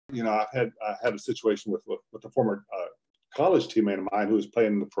I had a situation with a former college teammate of mine who was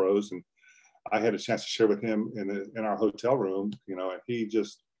playing in the pros, and I had a chance to share with him in our hotel room, and he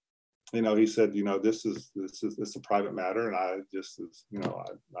just, he said, this is a private matter, and I just,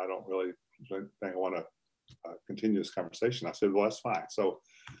 I don't really think I want to continue this conversation. I said, well, that's fine. So,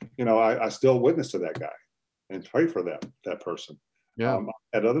 I still witness to that guy and pray for that person. Yeah. I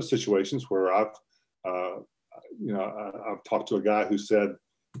had other situations where I've talked to a guy who said,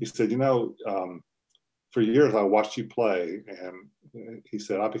 for years I watched you play, and he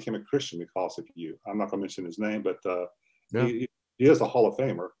said, I became a Christian because of you. I'm not going to mention his name, but he is a Hall of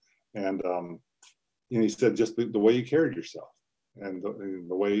Famer. And he said, just the way you carried yourself and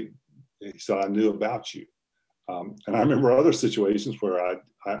the way he said, I knew about you. And I remember other situations where I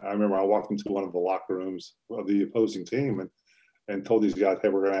remember I walked into one of the locker rooms of the opposing team and told these guys, hey,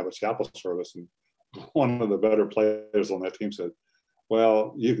 we're going to have a chapel service. And one of the better players on that team said,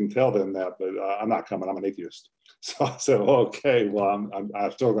 well, you can tell them that, but I'm not coming. I'm an atheist. So I said, okay, well,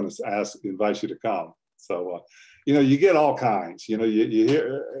 I'm still going to invite you to come. So, you get all kinds, you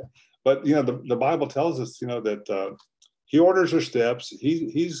hear, but, the Bible tells us, that he orders our steps.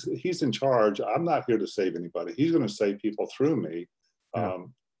 He's in charge. I'm not here to save anybody. He's going to save people through me. Yeah.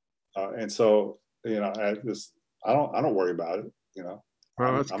 And so, I don't worry about it.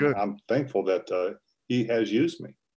 Well, that's good. I'm thankful that he has used me.